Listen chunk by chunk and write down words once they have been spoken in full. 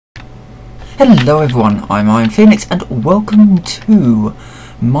Hello everyone, I'm Iron Phoenix and welcome to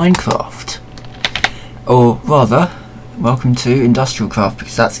Minecraft. Or rather, welcome to IndustrialCraft,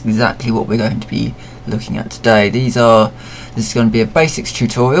 because that's exactly what we're going to be looking at today. This is going to be a basics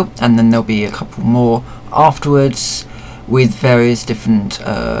tutorial, and then there'll be a couple more afterwards with various different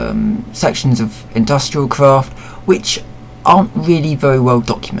sections of IndustrialCraft which aren't really very well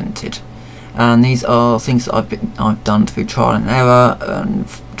documented. And these are things that I've done through trial and error and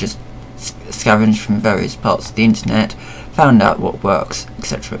just scavenged from various parts of the internet, found out what works,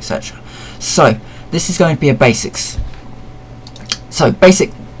 etc, etc. So this is going to be a basics. So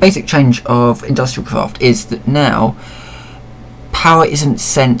basic change of IndustrialCraft is that now power isn't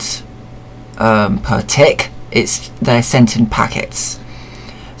sent per tick, they're sent in packets.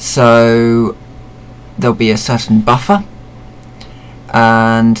 So there'll be a certain buffer,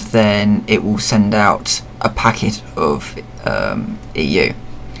 and then it will send out a packet of EU.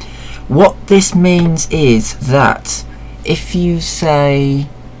 What this means is that if you say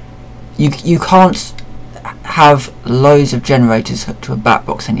you can't have loads of generators hooked to a bat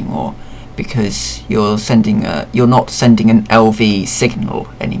box anymore, because you're not sending an LV signal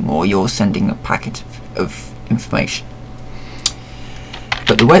anymore, you're sending a packet of information.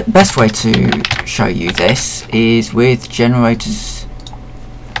 But the best way to show you this is with generators,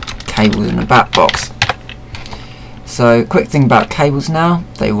 cables in a bat box. So quick thing about cables now,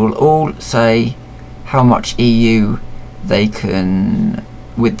 they will all say how much EU they can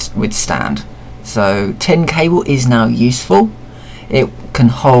withstand. So tin cable is now useful. It can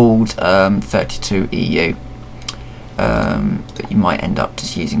hold 32 EU, but you might end up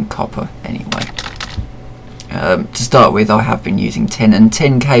just using copper anyway. To start with, I have been using tin, and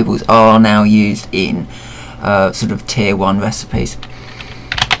tin cables are now used in sort of tier 1 recipes.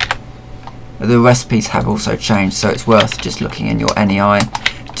 The recipes have also changed, so it's worth just looking in your NEI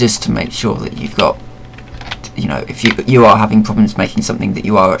just to make sure that you've got, you know, if you are having problems making something, that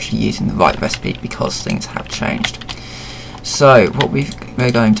you are actually using the right recipe, because things have changed. So what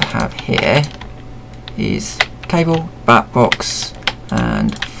we're going to have here is cable, bat box,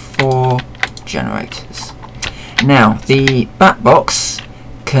 and 4 generators. Now the bat box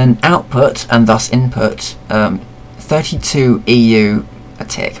can output and thus input 32 EU a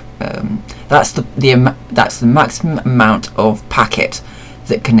tick. That's the maximum amount of packet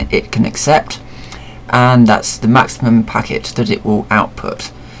that it can accept, and that's the maximum packet that it will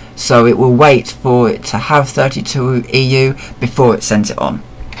output. So it will wait for it to have 32 EU before it sends it on.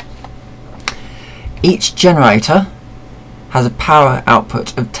 Each generator has a power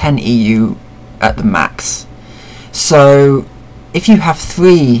output of 10 EU at the max. So if you have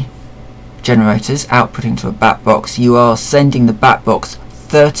 3 generators outputting to a bat box, you are sending the bat box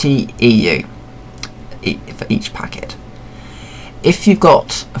 30 EU for each packet. If you've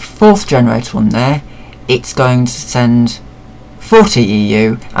got a 4th generator on there, it's going to send 40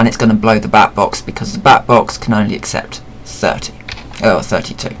 EU, and it's going to blow the bat box, because the bat box can only accept 30 or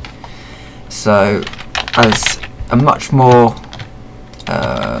 32. So as a much more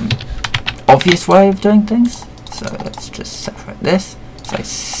obvious way of doing things, so let's just separate this. So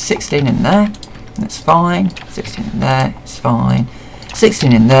 16 in there, that's fine. 16 in there, it's fine.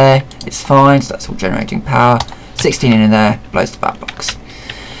 16 in there, it's fine, so that's all generating power. 16 in there, blows the bat box.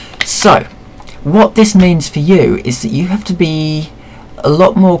 So what this means for you is that you have to be a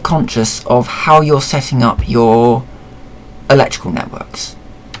lot more conscious of how you're setting up your electrical networks.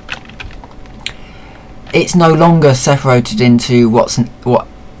 It's no longer separated into what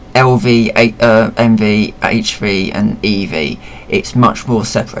LV, MV, HV and EV. It's much more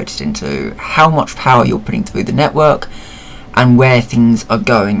separated into how much power you're putting through the network and where things are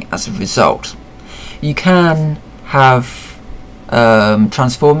going as a result. You can have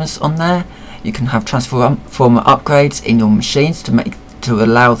transformers on there. You can have transformer upgrades in your machines to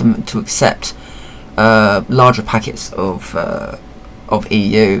allow them to accept larger packets of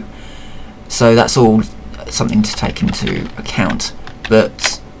EU. So that's all something to take into account.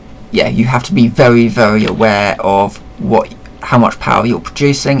 But yeah, you have to be very, very aware of how much power you're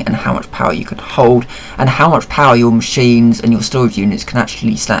producing, and how much power you can hold, and how much power your machines and your storage units can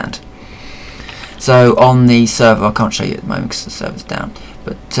actually stand. So on the server, I can't show you at the moment because the server's down,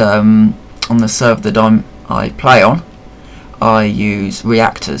 but on the server that I play on, I use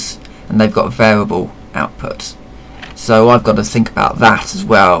reactors, and they've got a variable output. So I've got to think about that as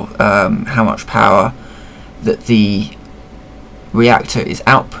well, how much power that the reactor is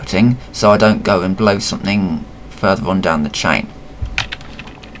outputting, so I don't go and blow something further on down the chain,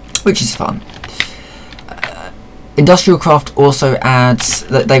 which is fun. IndustrialCraft also adds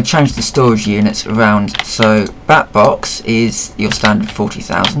that they've changed the storage units around. So bat box is your standard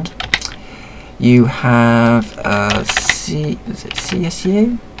 40,000, you have is it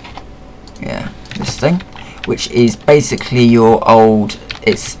CSU? Yeah, this thing, which is basically your old,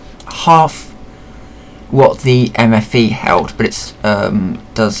 it's half what the MFE held, but it's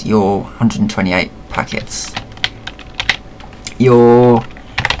does your 128 packets. Your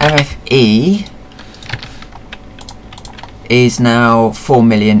MFE is now 4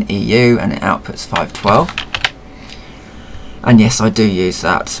 million EU and it outputs 512. And yes, I do use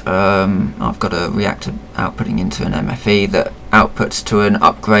that. I've got a reactor outputting into an MFE that outputs to an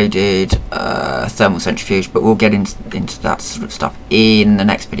upgraded thermal centrifuge, but we'll get into that sort of stuff in the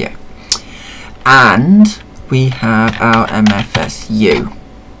next video. And we have our MFSU,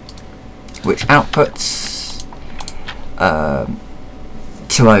 which outputs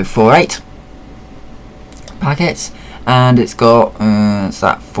 2048 packets, and it's got it's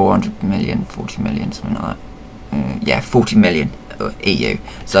that 400 million, 40 million, something like that. Yeah, 40 million EU.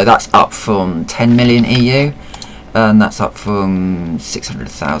 So that's up from 10 million EU, and that's up from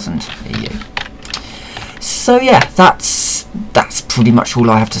 600,000 EU. So yeah, that's pretty much all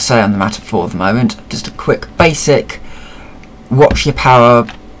I have to say on the matter for the moment. Just a quick basic, watch your power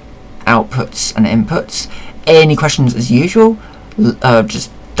outputs and inputs. Any questions as usual,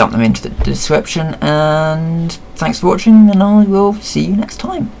 just dump them into the description, and thanks for watching, and I will see you next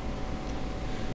time.